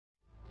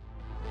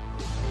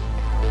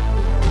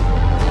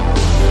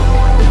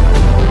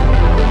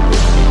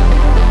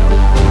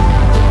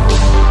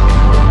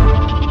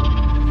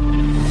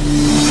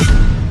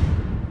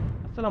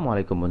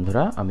আসসালামু আলাইকুম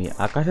বন্ধুরা, আমি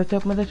আকাশ আছি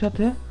আপনাদের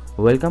সাথে।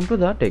 Welcome to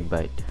the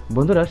টেকবাইট।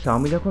 বন্ধুরা,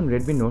 Xiaomi যখন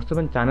Redmi Note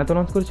 7 চায়নাতে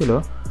লঞ্চ করেছিল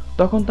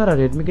তখন তারা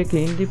রেডমিকে একটি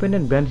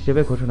ইন্ডিপেন্ডেন্ট ব্র্যান্ড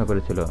হিসেবে ঘোষণা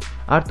করেছিল।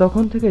 আর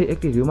তখন থেকে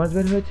একটি রিউমার্স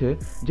বের হয়েছে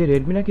যে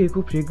রেডমি নাকি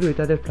খুব শীঘ্রই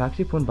তাদের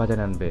ফ্ল্যাগশিপ ফোন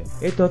বাজারে আনবে।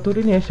 এই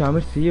তথ্যটি নিয়ে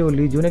Xiaomiর সিইও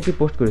লি জুন একটি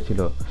পোস্ট করেছিল।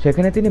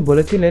 সেখানে তিনি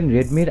বলেছিলেন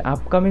রেডমির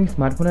আপকামিং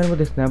স্মার্টফোনের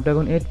মধ্যে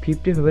স্ন্যাপড্রাগন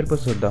 855 এর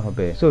প্রসেসর দেওয়া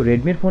হবে। সো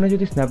রেডমির ফোনে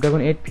যদি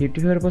স্ন্যাপড্রাগন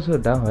 855 এর প্রসেসর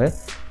দেওয়া হয়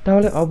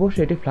তাহলে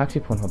অবশ্যই এটি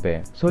ফ্ল্যাগশিপ ফোন হবে।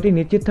 সো এটি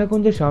নিশ্চিত থাকুন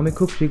যে Xiaomi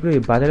খুব শীঘ্রই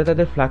বাজারে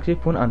তাদের ফ্ল্যাগশিপ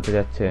ফোন আনতে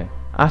যাচ্ছে।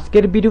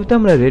 আজকের ভিডিওতে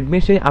আমরা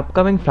রেডমির সেই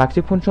আপকামিং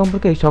ফ্ল্যাগশিপ ফোন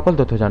সম্পর্কে সকল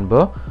তথ্য জানবো।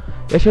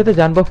 এর সাথে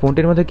জানবো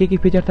ফোনটির মধ্যে কী কী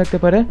ফিচার থাকতে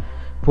পারে,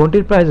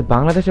 ফোনটির প্রাইস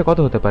বাংলাদেশে কত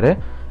হতে পারে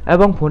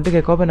এবং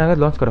ফোনটিকে কবে নাগাদ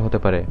লঞ্চ করা হতে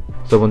পারে।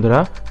 তো বন্ধুরা,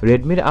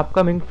 রেডমির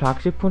আপকামিং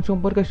ফ্ল্যাগশিপ ফোন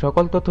সম্পর্কে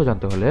সকল তথ্য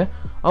জানতে হলে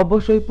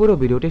অবশ্যই পুরো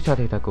ভিডিওটির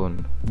সাথেই থাকুন।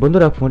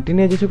 বন্ধুরা, ফোনটি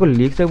নিয়ে যে সকল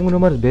লিকস এবং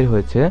রুমার্স বের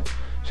হয়েছে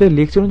সেই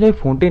লিকস অনুযায়ী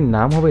ফোনটির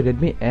নাম হবে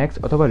Redmi X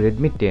অথবা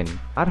Redmi 10।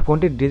 আর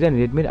ফোনটির ডিজাইন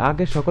রেডমির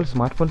আগের সকল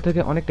স্মার্টফোন থেকে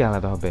অনেকটা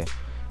আলাদা হবে,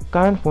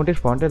 কারণ ফোনটির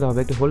ফ্রন্টে দেওয়া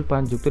হবে একটি হোল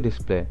পাঞ্চ যুক্ত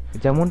ডিসপ্লে,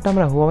 যেমনটা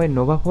আমরা Huawei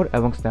Nova 4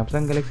 এবং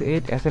Samsung Galaxy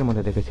 8s এর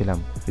মধ্যে দেখেছিলাম।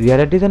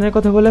 রিয়ারের ডিজাইনের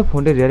কথা বলে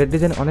ফোনটির রিয়ারের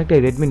ডিজাইন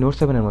অনেকটাই Redmi Note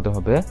 7 এর মতো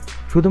হবে।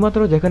 শুধুমাত্র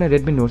যেখানে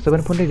Redmi Note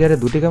 7 ফোনটির রিয়ারে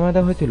দুটি ক্যামেরা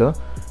দেওয়া হয়েছিল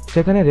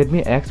সেখানে Redmi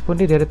X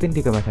ফোনটির রিয়ারে তিনটি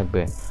ক্যামেরা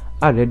থাকবে।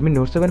 আর Redmi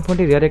Note 7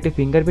 ফোনটির রিয়ারে একটি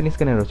ফিঙ্গারপ্রিন্ট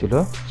স্ক্যানারও ছিল,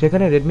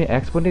 সেখানে Redmi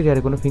X ফোনটির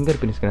রিয়ারে কোনো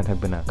ফিঙ্গারপ্রিন্ট স্ক্যানার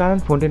থাকবে না, কারণ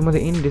ফোনটির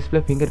মধ্যে ইন ডিসপ্লে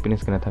ফিঙ্গারপ্রিন্ট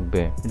স্ক্যানার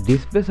থাকবে।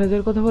 ডিসপ্লে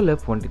সাইজের কথা বলে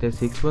ফোনটিতে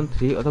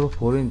 6.3 অথবা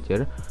 4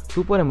 ইঞ্চের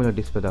সুপার অ্যামোলেড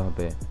ডিসপ্লে দেওয়া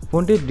হবে।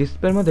 ফোনটির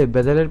ডিসপ্লের মধ্যে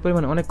বেজেলের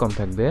পরিমাণ অনেক কম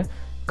থাকবে,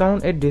 কারণ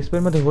এর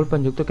ডিসপ্লের মধ্যে হোল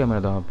পাঞ্চ যুক্ত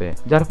ক্যামেরা দেওয়া হবে,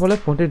 যার ফলে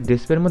ফোনটির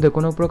ডিসপ্লের মধ্যে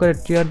কোনো প্রকারের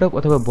টিয়ার ড্রপ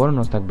অথবা বড়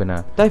নচ থাকবে না।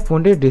 তাই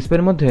ফোনটির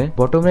ডিসপ্লের মধ্যে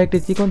বটমের একটি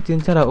চিকন চিন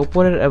ছাড়া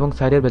উপরের এবং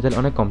সাইডের বেজেল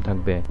অনেক কম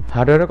থাকবে।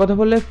 হার্ডওয়্যারের কথা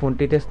বললে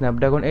ফোনটিতে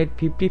স্ন্যাপড্রাগন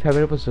 855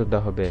 এর প্রসেসর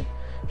দেওয়া হবে,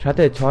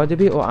 সাথে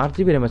 6GB ও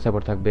 8GB র্যামের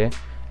সাপোর্ট থাকবে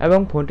এবং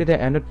ফোনটিতে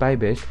অ্যান্ড্রয়েড 5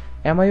 বেস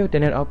MIUI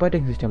 10 এর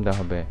অপারেটিং সিস্টেম দেওয়া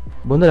হবে।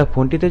 বন্ধুরা,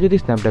 ফোনটিতে যদি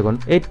স্ন্যাপড্রাগন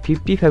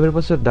 855 এর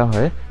প্রসেসর দেওয়া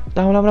হয়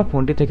তাহলে আমরা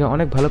ফোনটি থেকে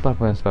অনেক ভালো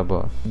পারফরমেন্স পাবো।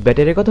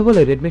 ব্যাটারির কথা বলে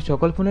রেডমির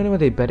সকল ফোনের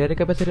মধ্যে ব্যাটারি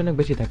ক্যাপাসিটি অনেক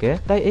বেশি থাকে,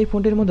 তাই এই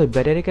ফোনটির মধ্যে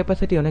ব্যাটারি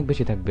ক্যাপাসিটি অনেক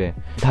বেশি থাকবে।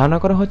 ধারণা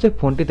করা হচ্ছে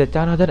ফোনটিতে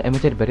 4000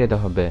 mAh এর ব্যাটারি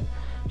দেওয়া হবে,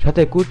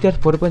 সাথে কুইক চার্জ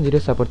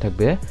 4.0 সাপোর্ট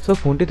থাকবে। সো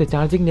ফোনটিতে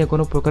চার্জিং নিয়ে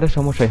কোনো প্রকারের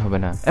সমস্যাই হবে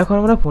না। এখন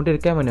আমরা ফোনটির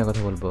ক্যামেরা নিয়ে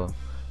কথা বলবো।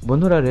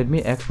 বন্ধুরা, Redmi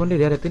X ফোনটির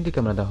রিয়ারে তিনটি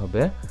ক্যামেরা দেওয়া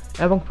হবে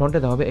এবং ফ্রন্টে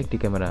দেওয়া হবে একটি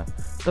ক্যামেরা।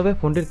 তবে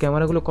ফোনটির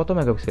ক্যামেরাগুলো কত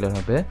মেগাপিক্সেলের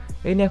হবে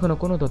এই নিয়ে এখনো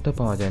কোনো তথ্য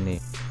পাওয়া যায়নি।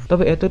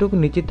 তবে এতটুকু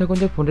নিশ্চিত থাকুন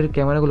যে ফোনটির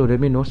ক্যামেরাগুলো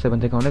Redmi Note 7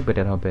 থেকে অনেক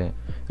বেটার হবে।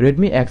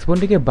 Redmi X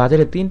ফোনটিকে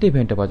বাজারে তিনটি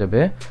ভেরিয়েন্টে পাওয়া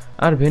যাবে,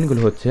 আর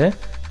ভেরিয়েন্টগুলো হচ্ছে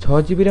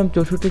 6GB RAM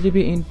 64GB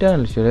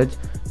internal storage,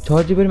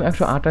 6GB RAM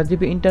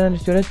 128GB internal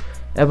storage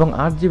এবং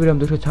 8GB RAM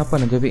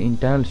 256GB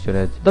internal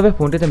storage. তবে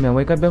ফোনটিতে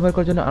মেমোরি কার্ড ব্যবহার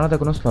করার জন্য আলাদা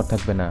কোনো স্লট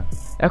থাকবে না।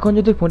 এখন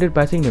যদি ফোনটির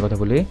প্রাইসিং নিয়ে কথা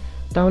বলি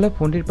তাহলে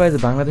ফোনটির প্রাইস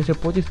বাংলাদেশে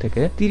 25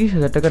 থেকে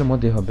 30,000 টাকার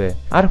মধ্যে হবে,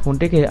 আর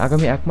ফোনটিকে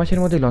আগামী 1 মাসের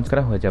মধ্যে লঞ্চ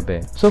করা হয়ে যাবে।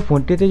 সো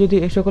ফোনটিতে যদি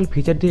এই সকল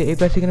ফিচার দিয়ে এই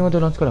প্রাইসিং এর মধ্যে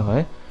লঞ্চ করা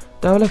হয়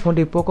তাহলে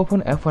ফোনটি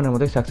Pocophone F1 এর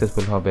মধ্যে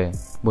সাকসেসফুল হবে।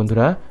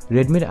 বন্ধুরা,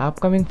 রেডমির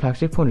upcoming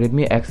flagship phone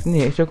Redmi X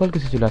নিয়ে এই সকল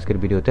কিছু ছিল আজকের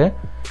ভিডিওতে।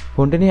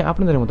 ফোনটি নিয়ে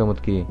আপনাদের মতামত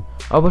কি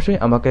অবশ্যই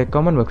আমাকে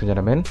কমেন্ট বক্সে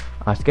জানাবেন।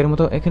 আজকের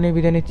মতো এখানেই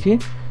বিদায় নিচ্ছি।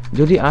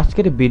 যদি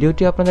আজকের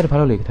ভিডিওটি আপনাদের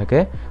ভালো লেগে থাকে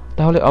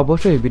তাহলে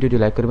অবশ্যই ভিডিওটি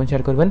লাইক করবেন,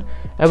 শেয়ার করবেন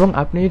এবং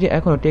আপনি যদি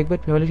এখনও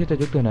টেকবাইট ফ্যামিলির সাথে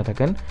যুক্ত না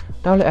থাকেন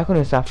তাহলে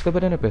এখনই সাবস্ক্রাইব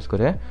বাটনে প্রেস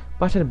করে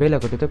পাশের বেল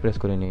আইকনটিতে প্রেস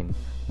করে নিন।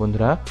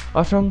 বন্ধুরা,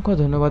 অসংখ্য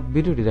ধন্যবাদ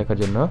ভিডিওটি দেখার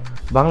জন্য।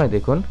 বাংলায়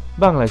দেখুন,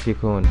 বাংলায়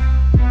শিখুন।